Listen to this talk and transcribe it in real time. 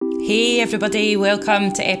Hey everybody,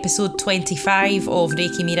 welcome to episode 25 of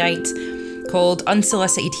Reiki Me Right, called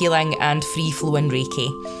Unsolicited Healing and Free Flowing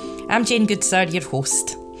Reiki. I'm Jane Goodsir, your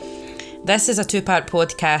host. This is a two-part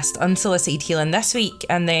podcast, Unsolicited Healing this week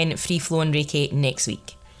and then Free Flowing Reiki next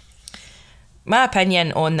week. My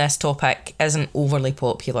opinion on this topic isn't overly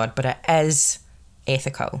popular, but it is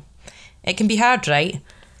ethical. It can be hard, right?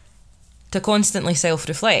 To constantly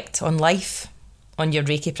self-reflect on life, on your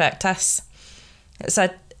Reiki practice. It's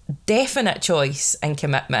a definite choice and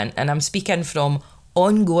commitment, and I'm speaking from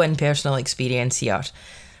ongoing personal experience here.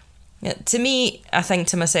 To me, I think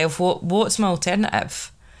to myself, what's my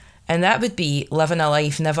alternative? And that would be living a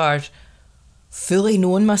life never fully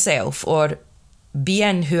knowing myself or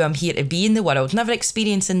being who I'm here to be in the world, never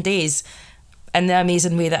experiencing days in the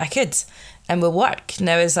amazing way that I could. And with work,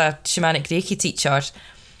 now as a shamanic Reiki teacher,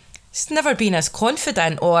 it's never been as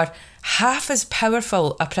confident or half as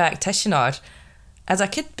powerful a practitioner as I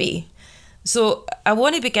could be. So I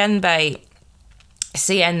want to begin by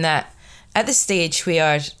saying that at the stage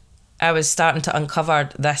where I was starting to uncover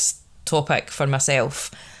this topic for myself,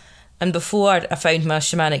 and before I found my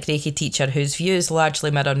shamanic Reiki teacher whose views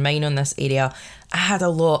largely mirrored mine on this area, I had a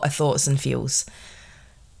lot of thoughts and feels.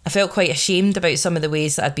 I felt quite ashamed about some of the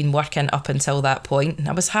ways that I'd been working up until that point, and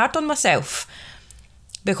I was hard on myself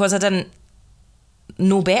because I didn't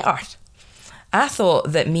know better. I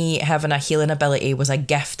thought that me having a healing ability was a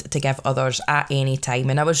gift to give others at any time,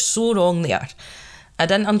 and I was so wrong there. I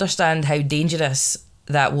didn't understand how dangerous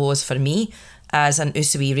that was for me as an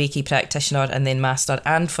Usui Reiki practitioner and then master,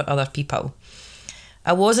 and for other people.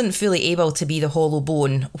 I wasn't fully able to be the hollow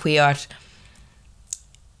bone where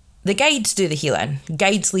the guides do the healing,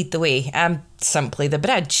 guides lead the way, I'm simply the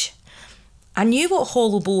bridge. I knew what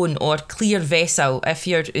hollow bone or clear vessel, if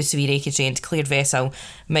you're Usui Reiki trained, clear vessel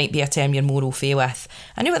might be a term you're more au fait with.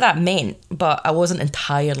 I knew what that meant, but I wasn't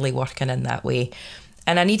entirely working in that way.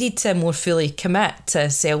 And I needed to more fully commit to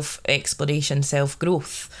self-exploration,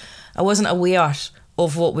 self-growth. I wasn't aware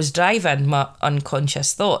of what was driving my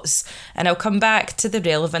unconscious thoughts. And I'll come back to the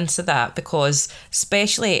relevance of that because,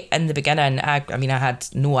 especially in the beginning, I had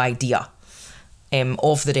no idea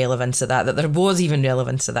of the relevance of that there was even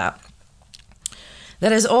relevance of that.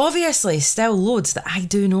 There is obviously still loads that I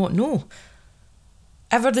do not know.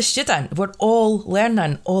 Ever the student, we're all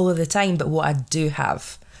learning all of the time, but what I do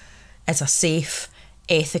have is a safe,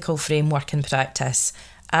 ethical framework and practice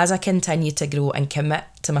as I continue to grow and commit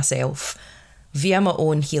to myself via my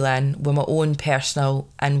own healing with my own personal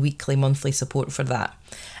and weekly, monthly support for that.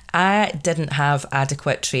 I didn't have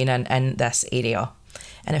adequate training in this area.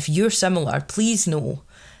 And if you're similar, please know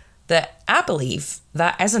that I believe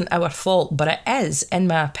that isn't our fault, but it is, in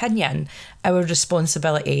my opinion, our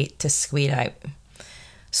responsibility to square out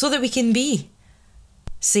so that we can be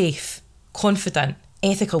safe, confident,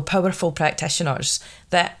 ethical, powerful practitioners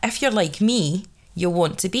that, if you're like me, you'll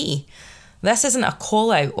want to be. This isn't a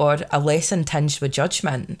call out or a lesson tinged with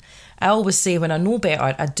judgment. I always say when I know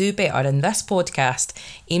better, I do better, and this podcast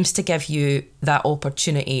aims to give you that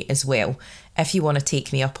opportunity as well, if you want to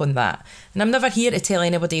take me up on that. And I'm never here to tell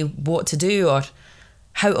anybody what to do or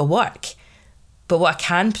how to work, but what I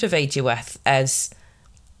can provide you with is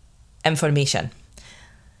information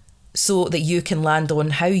so that you can land on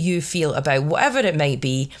how you feel about whatever it might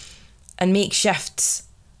be and make shifts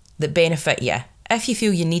that benefit you if you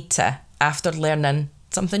feel you need to after learning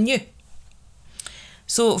something new.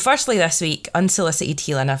 So firstly this week, unsolicited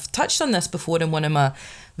healing. I've touched on this before in one of my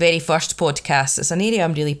very first podcasts. It's an area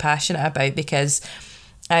I'm really passionate about because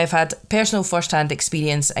I've had personal first-hand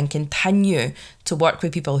experience and continue to work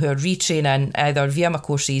with people who are retraining either via my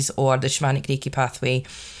courses or the shamanic Reiki pathway,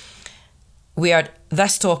 where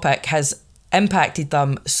this topic has impacted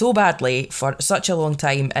them so badly for such a long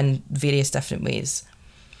time in various different ways.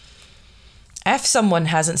 If someone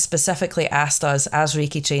hasn't specifically asked us as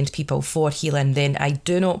Reiki trained people for healing, then I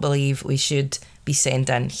do not believe we should be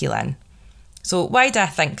sending healing. So why do I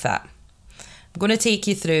think that? I'm going to take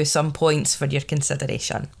you through some points for your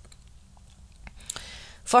consideration.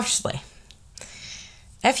 Firstly,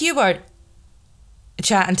 if you were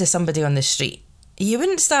chatting to somebody on the street, you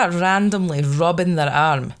wouldn't start randomly rubbing their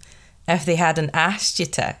arm if they hadn't asked you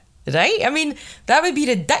to, right? I mean, that would be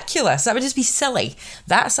ridiculous. That would just be silly.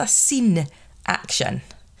 That's a seen action.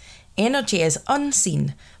 Energy is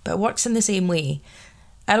unseen, but it works in the same way.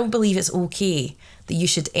 I don't believe it's okay that you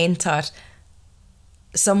should enter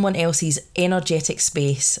someone else's energetic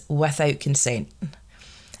space without consent.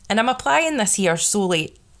 And I'm applying this here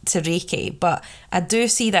solely to Reiki, but I do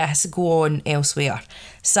see this go on elsewhere.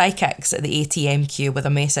 Psychics at the ATM queue with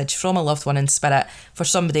a message from a loved one in spirit for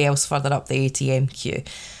somebody else further up the ATM queue.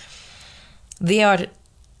 They are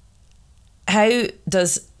How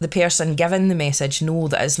does the person given the message know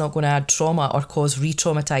that it's not going to add trauma or cause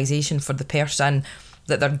re-traumatization for the person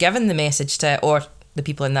that they're giving the message to, or the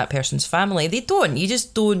people in that person's family? They don't. You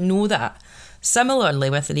just don't know that. Similarly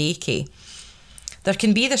with Reiki, there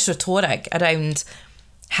can be this rhetoric around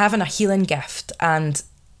having a healing gift and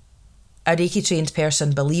a Reiki trained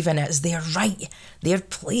person believing it's their right, their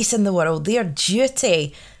place in the world, their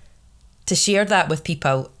duty to share that with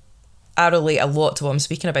people. I relate a lot to what I'm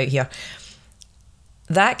speaking about here.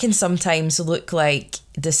 That can sometimes look like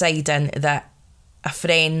deciding that a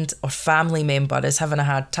friend or family member is having a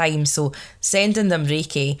hard time, so sending them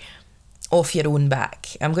Reiki off your own back.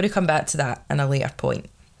 I'm going to come back to that in a later point.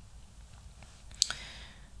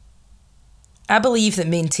 I believe that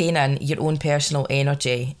maintaining your own personal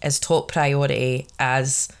energy is top priority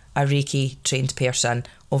as a Reiki trained person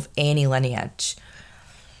of any lineage.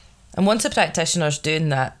 And once a practitioner's doing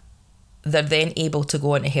that, they're then able to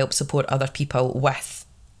go on to help support other people with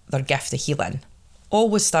their gift of healing.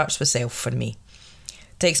 Always starts with self for me.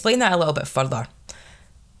 To explain that a little bit further,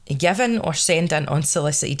 giving or sending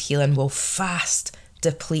unsolicited healing will fast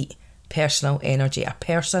deplete personal energy, a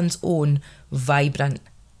person's own vibrant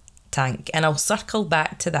tank. And I'll circle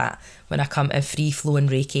back to that when I come to free-flowing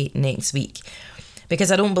Reiki next week,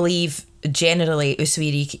 because I don't believe generally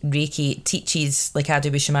Usui Reiki teaches, like I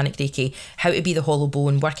do with Shamanic Reiki, how to be the hollow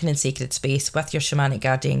bone, working in sacred space with your shamanic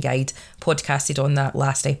guardian guide. Podcasted on that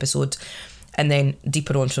last episode, and then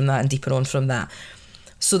deeper on from that and deeper on from that,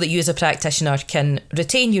 so that you as a practitioner can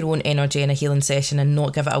retain your own energy in a healing session and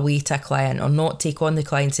not give it away to a client or not take on the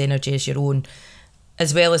client's energy as your own,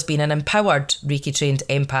 as well as being an empowered Reiki trained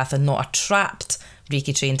empath and not a trapped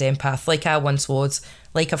Reiki trained empath like I once was,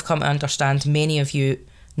 like I've come to understand many of you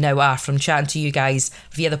now are from chatting to you guys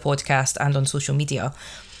via the podcast and on social media.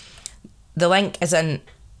 The link is in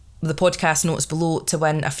the podcast notes below to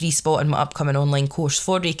win a free spot in my upcoming online course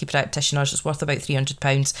for Reiki practitioners. It's worth about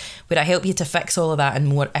 £300, where I help you to fix all of that and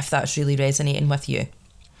more if that's really resonating with you.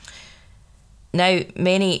 Now,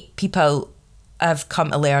 many people I've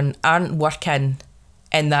come to learn aren't working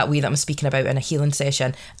in that way that I'm speaking about in a healing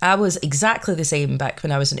session. I was exactly the same back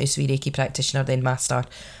when I was an Usui Reiki practitioner, then master,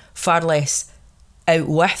 far less out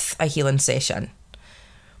with a healing session.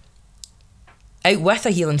 Out with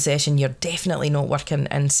a healing session, you're definitely not working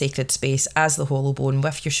in sacred space as the hollow bone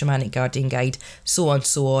with your shamanic guardian guide, so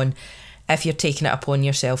on, if you're taking it upon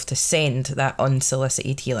yourself to send that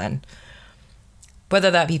unsolicited healing.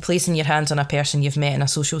 Whether that be placing your hands on a person you've met in a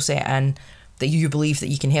social setting that you believe that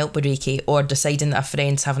you can help with Reiki, or deciding that a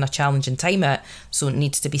friend's having a challenging time at, so it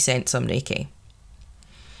needs to be sent some Reiki.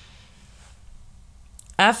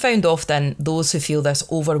 I've found often those who feel this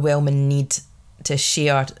overwhelming need to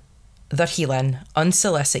share their healing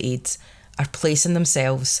unsolicited are placing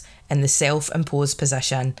themselves in the self-imposed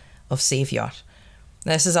position of saviour.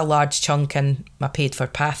 This is a large chunk in my paid for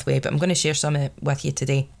pathway, but I'm going to share some of it with you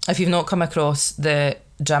today. If you've not come across the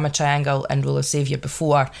drama triangle and role of saviour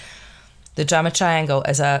before, the drama triangle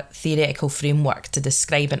is a theoretical framework to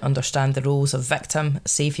describe and understand the roles of victim,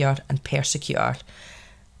 saviour and persecutor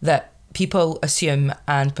that people assume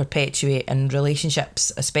and perpetuate in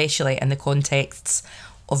relationships, especially in the contexts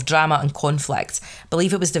of drama and conflict. I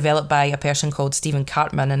believe it was developed by a person called Stephen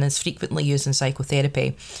Cartman and is frequently used in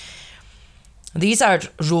psychotherapy. These are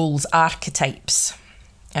roles, archetypes,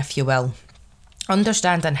 if you will.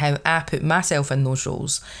 Understanding how I put myself in those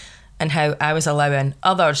roles and how I was allowing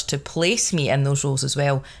others to place me in those roles as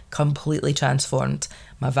well completely transformed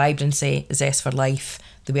my vibrancy, zest for life,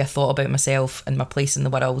 the way I thought about myself and my place in the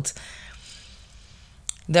world.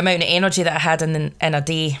 The amount of energy that I had in a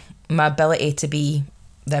day, my ability to be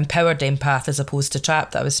the empowered empath as opposed to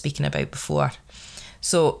trapped that I was speaking about before.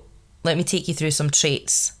 So let me take you through some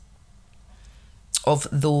traits of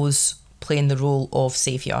those playing the role of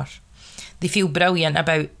saviour. They feel brilliant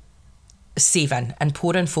about saving and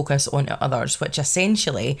pouring focus onto others, which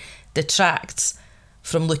essentially detracts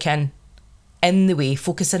from looking in the way,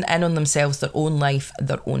 focusing in on themselves, their own life,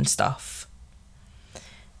 their own stuff.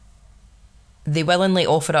 They willingly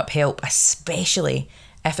offer up help, especially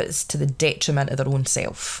if it's to the detriment of their own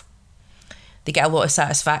self. They get a lot of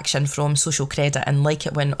satisfaction from social credit and like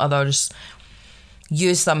it when others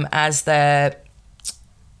use them as the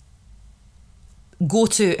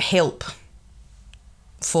go-to help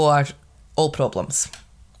for all problems.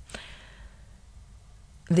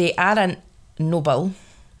 They aren't noble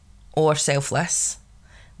or selfless.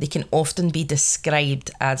 They can often be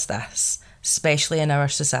described as this, especially in our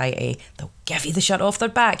society. They'll give you the shirt off their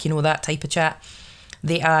back, you know, that type of chat.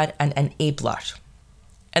 They are an enabler.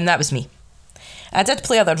 And that was me. I did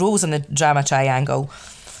play other roles in the drama triangle.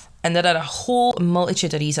 And there are a whole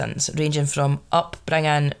multitude of reasons, ranging from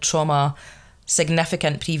upbringing, trauma,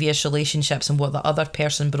 significant previous relationships and what the other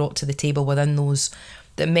person brought to the table within those,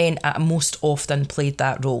 that men most often played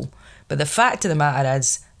that role. But the fact of the matter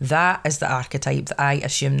is, that is the archetype that I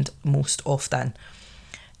assumed most often.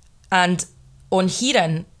 And on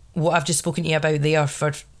hearing what I've just spoken to you about there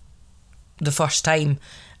for the first time,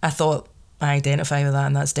 I thought, I identify with that,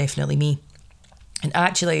 and that's definitely me. And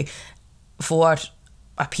actually, for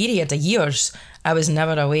a period of years, I was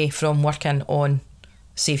never away from working on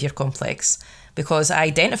saviour complex, because I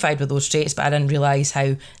identified with those traits, but I didn't realise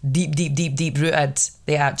how deep rooted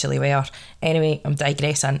they actually were. Anyway, I'm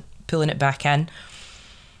digressing, pulling it back in.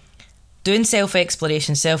 Doing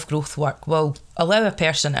self-exploration, self-growth work will allow a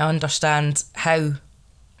person to understand how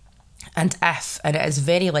and if, and it is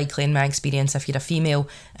very likely in my experience, if you're a female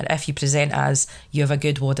and if you present as you have a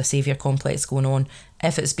good wad of saviour complex going on,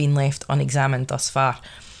 if it's been left unexamined thus far,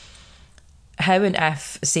 how and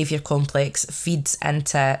if saviour complex feeds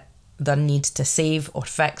into their need to save or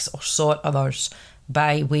fix or sort others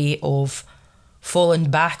by way of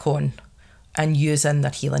falling back on and using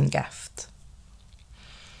their healing gift.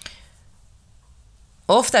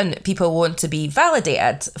 Often people want to be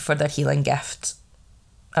validated for their healing gift.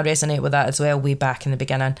 I resonate with that as well, way back in the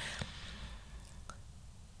beginning.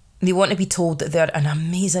 They want to be told that they're an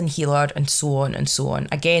amazing healer and so on and so on.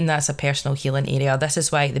 Again, that's a personal healing area. This is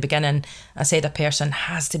why at the beginning I said a person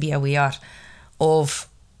has to be aware of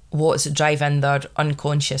what's driving their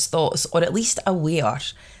unconscious thoughts, or at least aware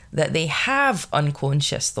that they have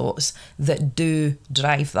unconscious thoughts that do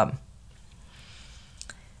drive them.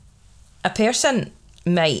 A person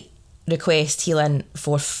might request healing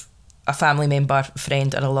for a family member,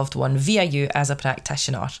 friend, or a loved one via you as a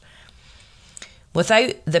practitioner.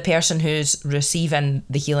 Without the person who's receiving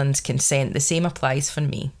the healing's consent, the same applies for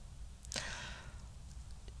me.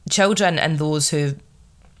 Children and those who,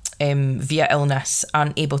 via illness,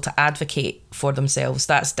 aren't able to advocate for themselves,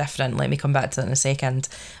 that's different. Let me come back to that in a second.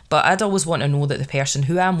 But I'd always want to know that the person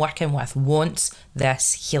who I'm working with wants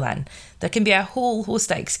this healing. There can be a whole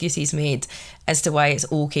host of excuses made as to why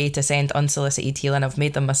it's okay to send unsolicited healing. I've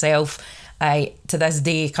made them myself. I, to this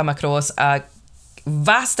day, come across a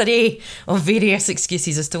vast array of various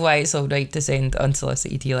excuses as to why it's all right to send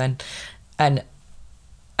unsolicited healing. And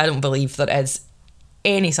I don't believe there is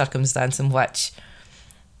any circumstance in which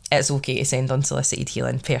it's okay to send unsolicited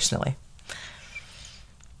healing, personally.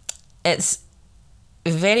 It's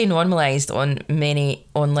very normalised on many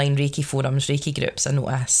online Reiki forums, Reiki groups, I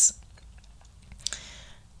notice.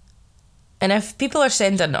 And if people are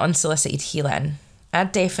sending unsolicited healing,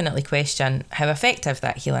 I'd definitely question how effective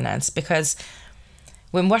that healing is, because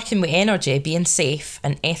when working with energy, being safe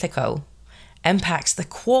and ethical impacts the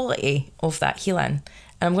quality of that healing.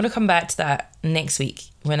 And I'm going to come back to that next week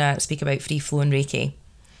when I speak about free-flowing Reiki.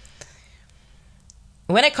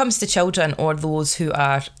 When it comes to children or those who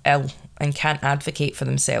are ill and can't advocate for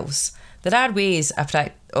themselves, there are ways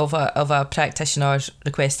of a practitioner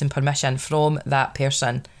requesting permission from that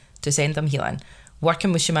person to send them healing.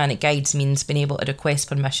 Working with shamanic guides means being able to request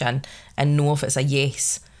permission and know if it's a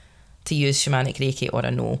yes to use shamanic Reiki or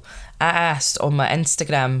a no. I asked on my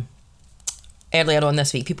Instagram earlier on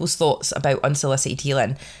this week people's thoughts about unsolicited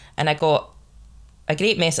healing, and I got a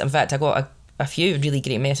great message. In fact, I got a few really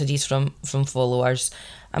great messages from followers.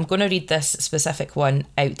 I'm going to read this specific one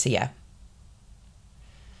out to you.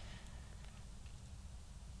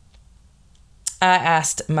 I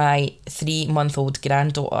asked my 3-month-old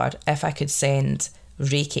granddaughter if I could send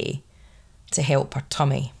Reiki to help her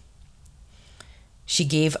tummy. She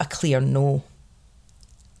gave a clear no.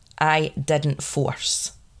 I didn't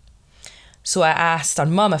force. So I asked her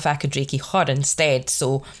mum if I could Reiki her instead.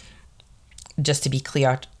 So just to be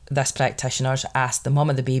clear, this practitioner asked the mum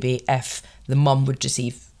of the baby if the mum would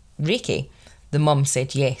receive Reiki. The mum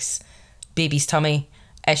said yes. Baby's tummy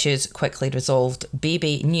issues quickly resolved.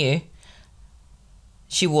 Baby knew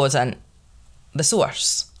she wasn't the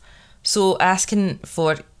source. So asking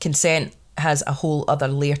for consent has a whole other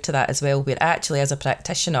layer to that as well, where actually as a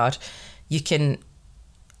practitioner you can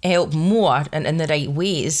help more and in the right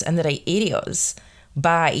ways, in the right areas,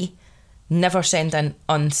 by never sending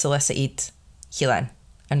unsolicited healing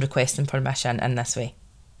and requesting permission in this way.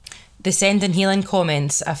 The sending healing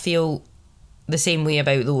comments, I feel the same way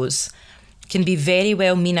about those. Can be very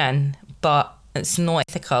well meaning, but it's not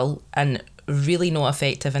ethical and really not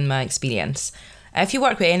effective in my experience. If you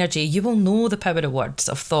work with energy, you will know the power of words,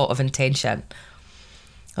 of thought, of intention,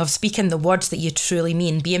 of speaking the words that you truly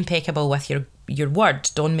mean. Be impeccable with your word.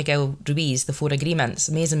 Don Miguel Ruiz, The 4 Agreements,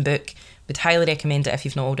 amazing book. Would highly recommend it if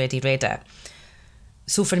you've not already read it.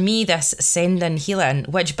 So for me, this send-in healing,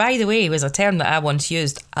 which by the way was a term that I once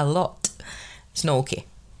used a lot, it's not okay.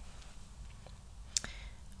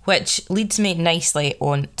 Which leads me nicely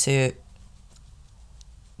on to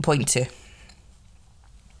point 2.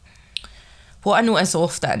 What I notice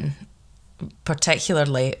often,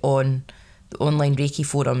 particularly on the online Reiki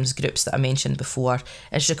forums groups that I mentioned before,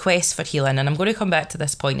 is requests for healing. And I'm going to come back to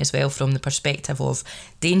this point as well from the perspective of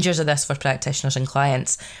dangers of this for practitioners and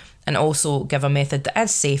clients, and also give a method that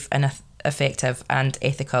is safe and effective and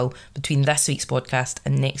ethical between this week's podcast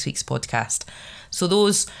and next week's podcast. So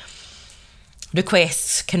those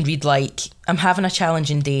requests can read like, I'm having a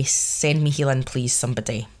challenging day, send me healing please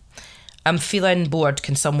somebody. I'm feeling bored,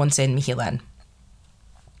 can someone send me healing?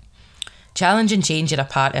 Challenge and change are a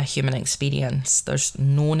part of human experience. There's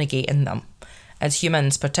no negating them. As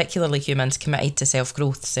humans, particularly humans committed to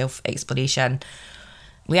self-growth, self-exploration,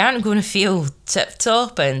 we aren't going to feel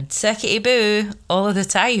tip-top and tickety-boo all of the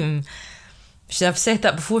time. I've said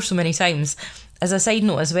that before so many times. As a side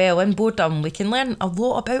note as well, in boredom, we can learn a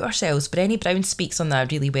lot about ourselves. Brené Brown speaks on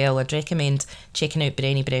that really well. I'd recommend checking out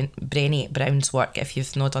Brené Brown's work if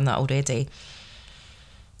you've not done that already.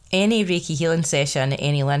 Any Reiki healing session,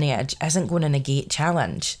 any lineage, isn't going to negate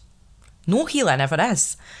challenge. No healing ever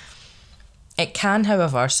is. It can,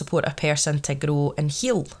 however, support a person to grow and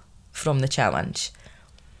heal from the challenge.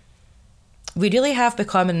 We really have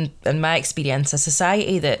become, in my experience, a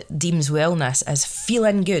society that deems wellness as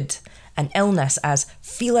feeling good and illness as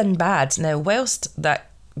feeling bad. Now, whilst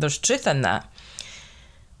that there's truth in that,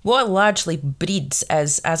 what it largely breeds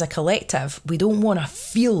is, as a collective, we don't want to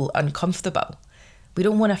feel uncomfortable. We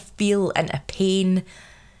don't want to feel into pain.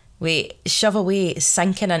 We shove away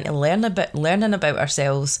sinking into learning about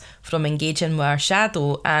ourselves from engaging with our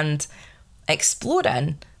shadow and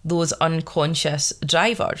exploring those unconscious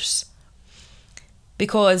drivers.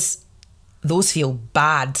 Because those feel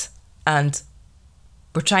bad, and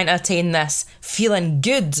we're trying to attain this feeling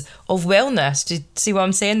good of wellness. Do you see what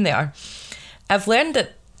I'm saying there? I've learned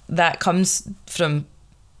that comes from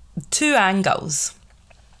 2 angles.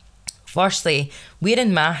 Firstly,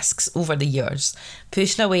 wearing masks over the years,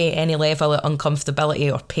 pushing away any level of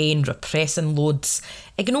uncomfortability or pain, repressing loads,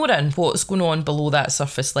 ignoring what's going on below that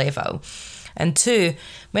surface level. And 2,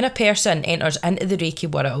 when a person enters into the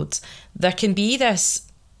Reiki world, there can be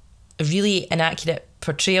this really inaccurate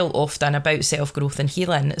portrayal often about self-growth and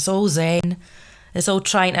healing. It's all zen. It's all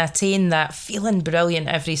trying to attain that feeling brilliant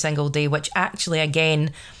every single day, which actually,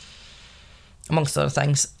 again, amongst other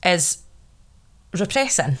things, is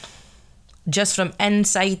repressing. Just from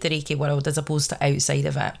inside the Reiki world as opposed to outside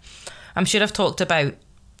of it. I'm sure I've talked about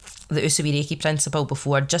the Usui Reiki principle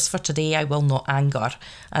before. Just for today, I will not anger,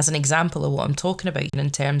 as an example of what I'm talking about in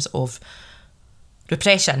terms of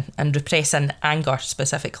repression and repressing anger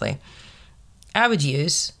specifically. I would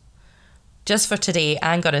use, just for today,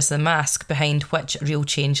 anger is the mask behind which real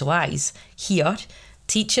change lies. Here,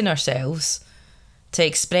 teaching ourselves to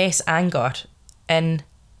express anger in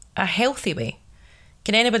a healthy way.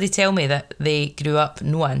 Can anybody tell me that they grew up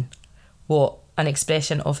knowing what an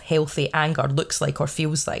expression of healthy anger looks like or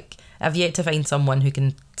feels like? I've yet to find someone who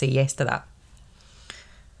can say yes to that.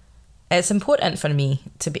 It's important for me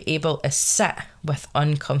to be able to sit with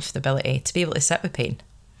uncomfortability, to be able to sit with pain,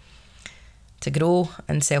 to grow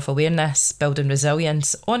in self-awareness, building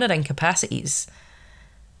resilience, honouring capacities.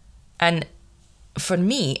 And for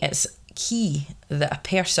me, it's key that a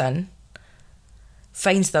person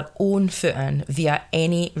finds their own footing via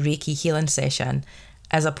any Reiki healing session,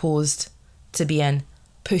 as opposed to being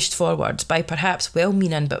pushed forward by perhaps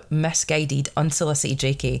well-meaning but misguided, unsolicited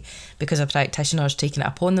Reiki, because a practitioner is taking it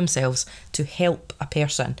upon themselves to help a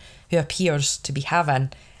person who appears to be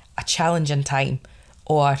having a challenging time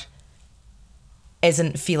or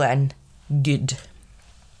isn't feeling good.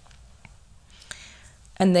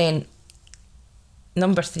 And then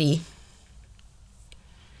number 3,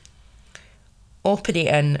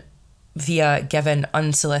 operating via giving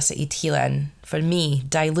unsolicited healing, for me,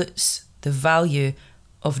 dilutes the value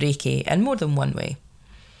of Reiki in more than one way.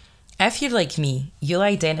 If you're like me, you'll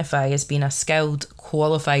identify as being a skilled,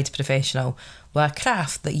 qualified professional with a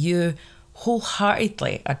craft that you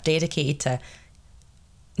wholeheartedly are dedicated to,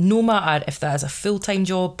 no matter if that is a full-time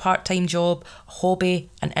job, part-time job, hobby,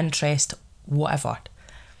 an interest, whatever.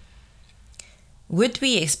 Would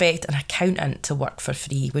we expect an accountant to work for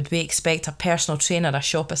free? Would we expect a personal trainer, a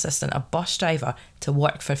shop assistant, a bus driver to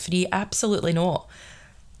work for free? Absolutely not.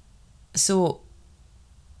 So,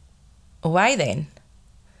 why then,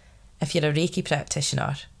 if you're a Reiki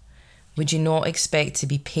practitioner, would you not expect to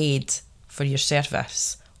be paid for your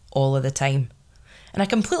service all of the time? And I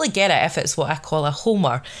completely get it if it's what I call a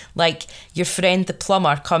homer, like your friend the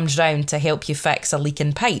plumber comes round to help you fix a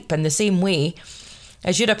leaking pipe. In the same way,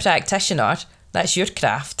 as you're a practitioner, that's your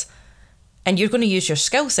craft, and you're going to use your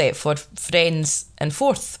skill set for friends and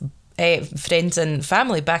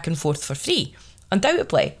family back and forth for free,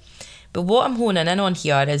 undoubtedly. But what I'm honing in on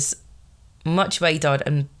here is much wider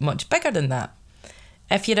and much bigger than that.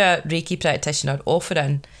 If you're a Reiki practitioner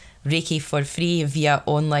offering Reiki for free via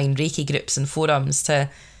online Reiki groups and forums to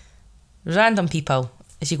random people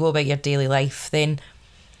as you go about your daily life, then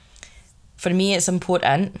for me it's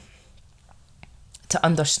important to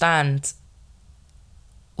understand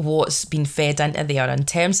what's been fed into there in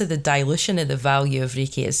terms of the dilution of the value of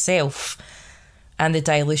Reiki itself and the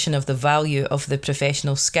dilution of the value of the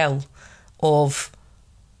professional skill of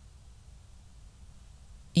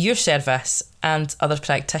your service and other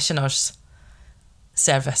practitioners'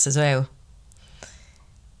 service as well.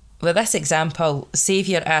 With this example,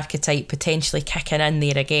 saviour archetype potentially kicking in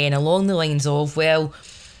there again along the lines of, well,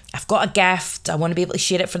 I've got a gift, I want to be able to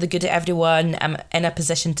share it for the good of everyone, I'm in a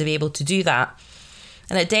position to be able to do that.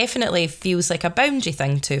 And it definitely feels like a boundary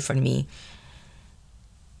thing too for me.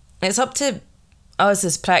 It's up to us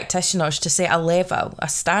as practitioners to set a level, a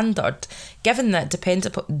standard, given that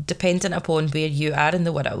dependent upon where you are in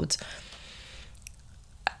the world.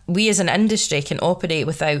 We as an industry can operate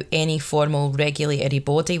without any formal regulatory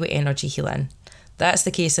body with energy healing. That's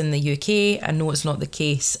the case in the UK. I know it's not the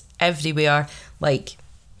case everywhere, like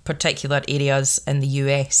particular areas in the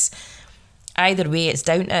US. Either way, it's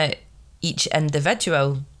down to each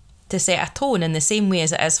individual to set a tone in the same way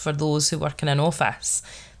as it is for those who work in an office.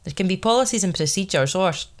 There can be policies and procedures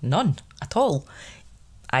or none at all.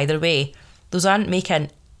 Either way, those aren't making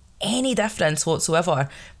any difference whatsoever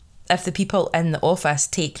if the people in the office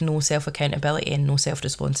take no self-accountability and no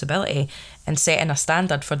self-responsibility in setting a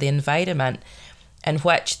standard for the environment in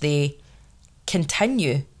which they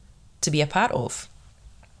continue to be a part of.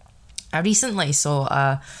 I recently saw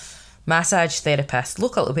a massage therapist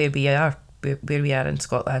local to where we are in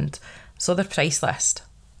Scotland. Saw their price list.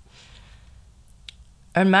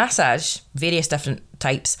 Our massage, various different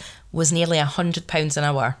types, was nearly £100 an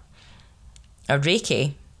hour. Our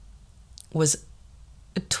Reiki was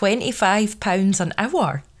 £25 an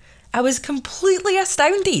hour. I was completely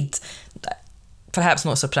astounded. Perhaps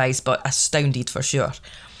not surprised, but astounded for sure.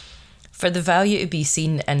 For the value to be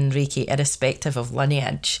seen in Reiki, irrespective of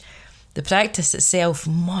lineage, the practice itself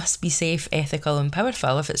must be safe, ethical and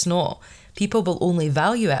powerful. If it's not, people will only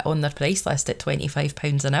value it on their price list at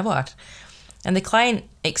 £25 an hour. And the client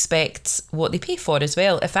expects what they pay for as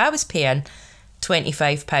well. If I was paying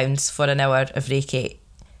 £25 for an hour of Reiki,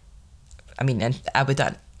 I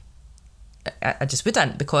wouldn't. I just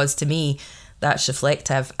wouldn't, because to me, that's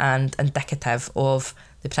reflective and indicative of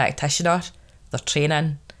the practitioner, their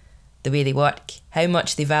training, the way they work, how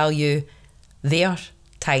much they value their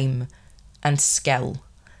time and skill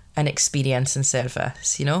and experience and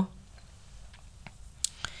service, you know?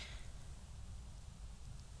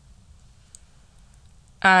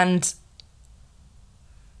 And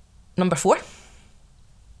number 4,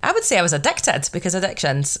 I would say I was addicted, because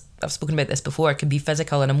addictions, I've spoken about this before, can be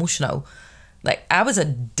physical and emotional. Like, I was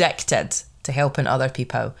addicted to helping other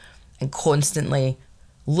people and constantly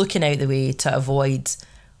looking out the way to avoid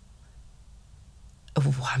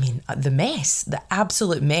the mess, the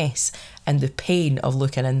absolute mess and the pain of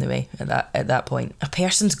looking in the way at that point. A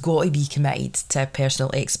person's got to be committed to personal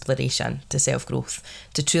exploration, to self-growth,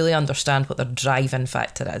 to truly understand what their driving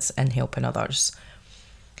factor is in helping others.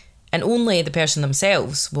 And only the person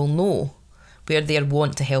themselves will know where their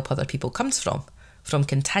want to help other people comes from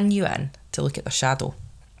continuing to look at their shadow.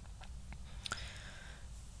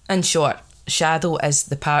 In short, shadow is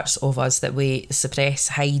the parts of us that we suppress,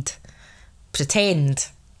 hide, pretend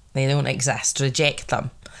they don't exist, reject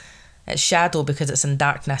them. It's shadow because it's in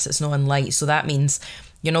darkness, it's not in light. So that means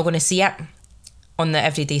you're not going to see it on the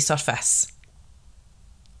everyday surface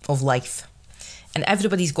of life. And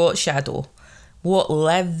everybody's got shadow. What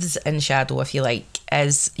lives in shadow, if you like,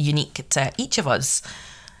 is unique to each of us.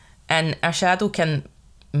 And our shadow can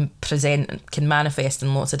manifest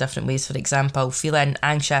in lots of different ways. For example, feeling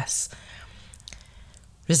anxious,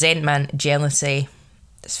 resentment, jealousy,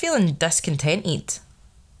 just feeling discontented,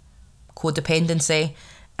 codependency,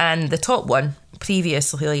 and the top one,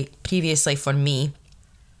 previously for me,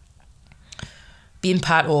 being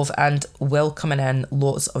part of and welcoming in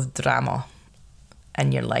lots of drama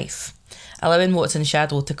in your life. Allowing what's in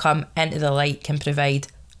shadow to come into the light can provide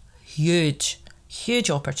huge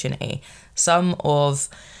opportunity. Some of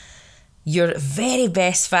your very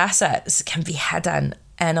best facets can be hidden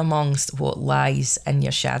in amongst what lies in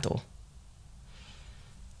your shadow.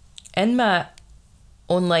 in my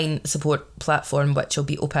online support platform, which will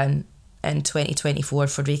be open in 2024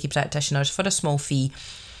 for Reiki practitioners for a small fee,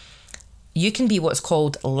 you can be what's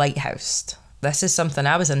called lighthoused. This is something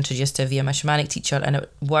I was introduced to via my shamanic teacher, and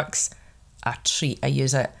it works a treat. I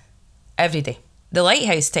use it every day. The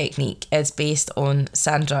lighthouse technique is based on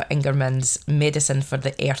Sandra Ingerman's medicine for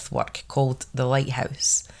the earth work called the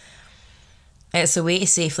lighthouse. It's a way to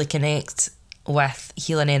safely connect with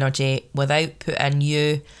healing energy without putting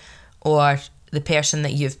you or the person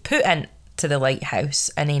that you've put into the lighthouse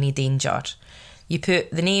in any danger. You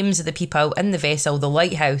put the names of the people in the vessel. The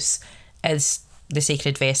lighthouse is the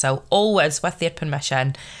sacred vessel, always with their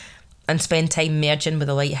permission, and spend time merging with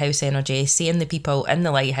the lighthouse energy, seeing the people in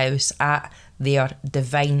the lighthouse at their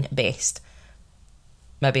divine best.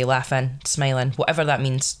 Maybe laughing, smiling, whatever that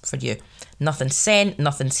means for you. Nothing's sent,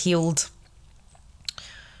 nothing's healed.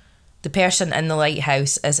 The person in the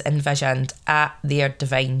lighthouse is envisioned at their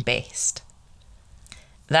divine best.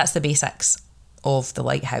 That's the basics of the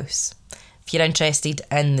lighthouse. If you're interested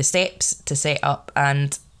in the steps to set up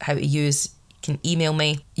and how to use, you can email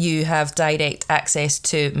me. You have direct access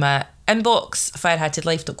to my inbox,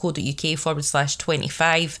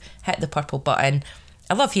 fireheartedlife.co.uk/25. Hit the purple button.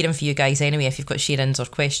 I love hearing from you guys anyway if you've got sharings or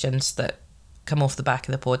questions that come off the back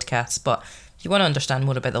of the podcast. But if you want to understand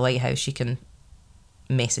more about the lighthouse, you can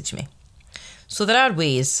message me. So there are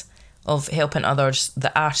ways of helping others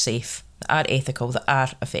that are safe, that are ethical, that are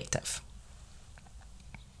effective.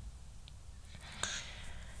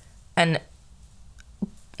 And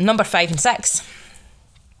number 5 and 6.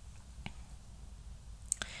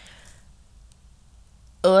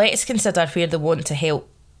 Let's consider where the want to help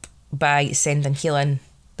by sending healing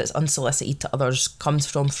that's unsolicited to others comes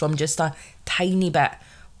from just a tiny bit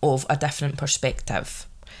of a different perspective.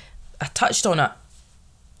 I touched on it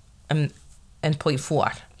in point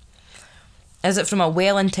 4. Is it from a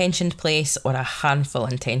well-intentioned place or a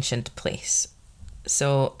harmful-intentioned place?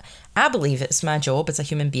 So I believe it's my job as a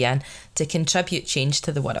human being to contribute change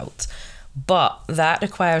to the world. But that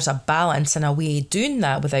requires a balance and a way of doing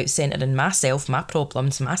that without centering myself, my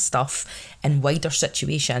problems, my stuff in wider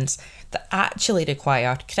situations that actually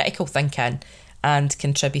require critical thinking and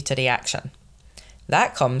contributory action.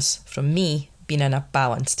 That comes from me being in a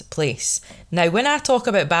balanced place. Now, when I talk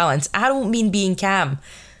about balance, I don't mean being calm.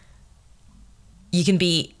 You can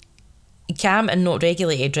be calm and not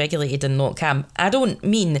regulated, regulated and not calm. I don't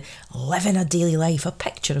mean living a daily life, a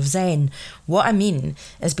picture of Zen. What I mean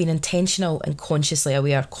is being intentional and consciously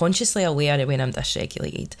aware of when I'm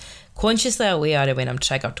dysregulated, consciously aware of when I'm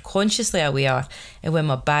triggered, consciously aware of when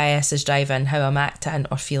my bias is driving how I'm acting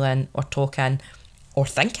or feeling or talking or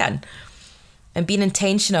thinking, and being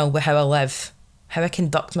intentional with how I live, how I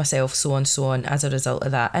conduct myself, so on, as a result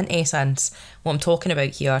of that. In essence, what I'm talking about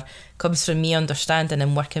here comes from me understanding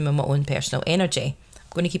and working with my own personal energy. I'm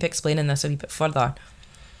going to keep explaining this a wee bit further.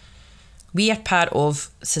 We are part of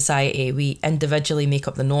society. We individually make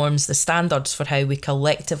up the norms, the standards for how we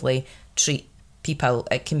collectively treat people.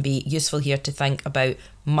 It can be useful here to think about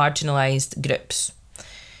marginalised groups,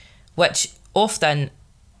 which often,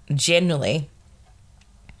 generally,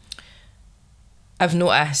 I've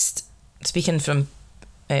noticed, speaking from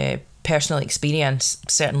personal experience,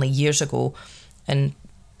 certainly years ago, and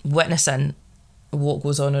witnessing what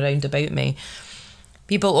goes on around about me,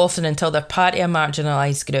 people often, until they're part of a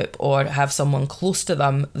marginalised group or have someone close to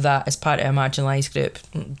them that is part of a marginalised group,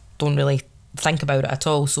 don't really think about it at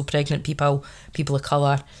all. So pregnant people, people of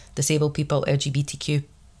colour, disabled people, LGBTQ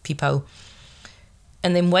people.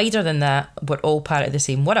 And then wider than that, we're all part of the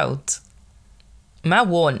same world. My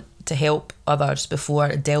want to help others before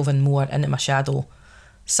delving more into my shadow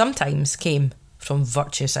sometimes came from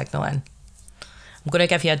virtue signalling. I'm going to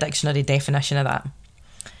give you a dictionary definition of that.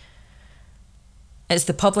 It's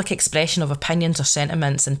the public expression of opinions or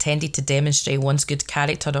sentiments intended to demonstrate one's good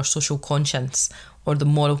character or social conscience or the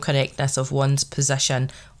moral correctness of one's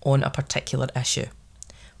position on a particular issue.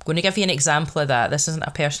 I'm going to give you an example of that. This isn't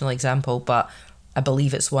a personal example, but I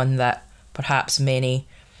believe it's one that perhaps many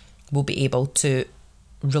will be able to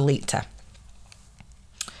relate to.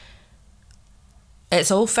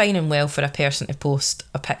 It's all fine and well for a person to post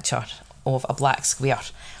a picture of a black square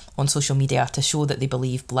on social media to show that they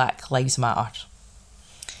believe Black Lives Matter,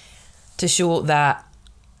 to show that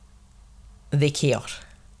they care,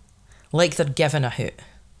 like they're giving a hoot.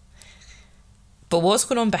 But what's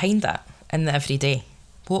going on behind that in the everyday?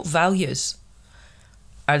 What values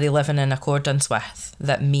are they living in accordance with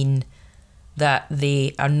that mean that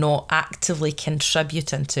they are not actively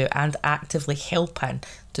contributing to and actively helping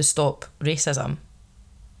to stop racism?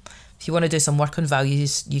 If you want to do some work on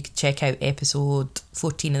values, you can check out episode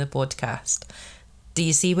 14 of the podcast. Do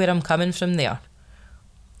you see where I'm coming from there?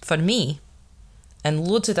 For me, in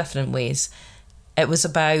loads of different ways, it was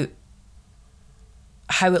about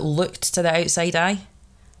how it looked to the outside eye.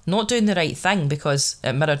 Not doing the right thing because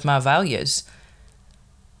it mirrored my values,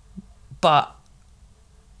 but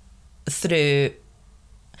through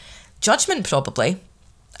judgment probably.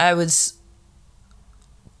 I was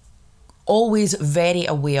always very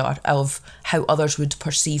aware of how others would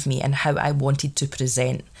perceive me and how I wanted to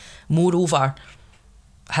present. Moreover,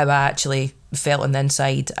 how I actually felt on the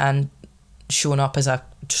inside and showing up as a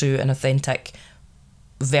true and authentic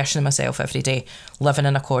version of myself every day, living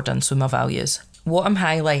in accordance with my values. What I'm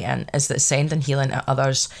highlighting is that sending healing at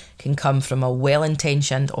others can come from a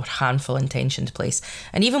well-intentioned or harmful-intentioned place.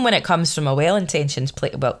 And even when it comes from a well-intentioned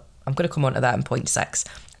place, well, I'm going to come on to that in point 6.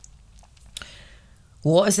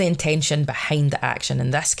 What is the intention behind the action?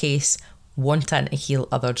 In this case, wanting to heal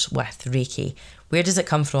others with Reiki. Where does it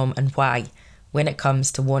come from and why when it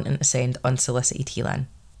comes to wanting to send unsolicited healing?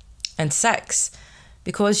 And 6,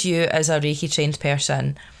 because you as a Reiki trained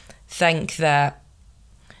person think that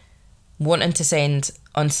wanting to send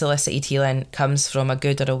unsolicited healing comes from a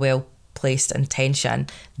good or a well-placed intention,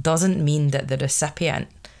 doesn't mean that the recipient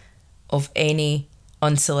of any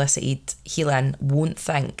unsolicited healing won't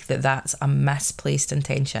think that that's a misplaced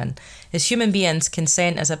intention. As human beings,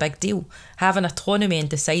 consent is a big deal. Having autonomy and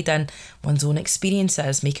deciding one's own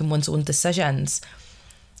experiences, making one's own decisions,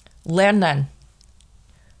 learning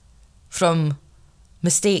from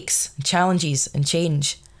mistakes, challenges and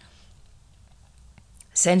change.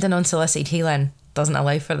 Sending unsolicited healing doesn't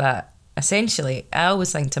allow for that. Essentially, I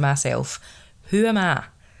always think to myself, who am I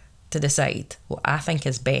to decide what I think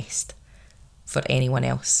is best for anyone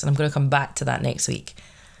else? And I'm going to come back to that next week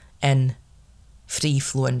in Free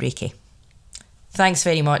Flowing Reiki. Thanks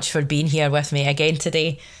very much for being here with me again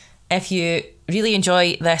today. If you really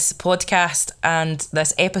enjoy this podcast and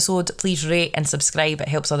this episode, please rate and subscribe. It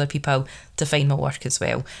helps other people to find my work as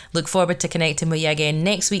well. Look forward to connecting with you again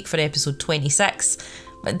next week for episode 26.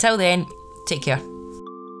 But until then, take care.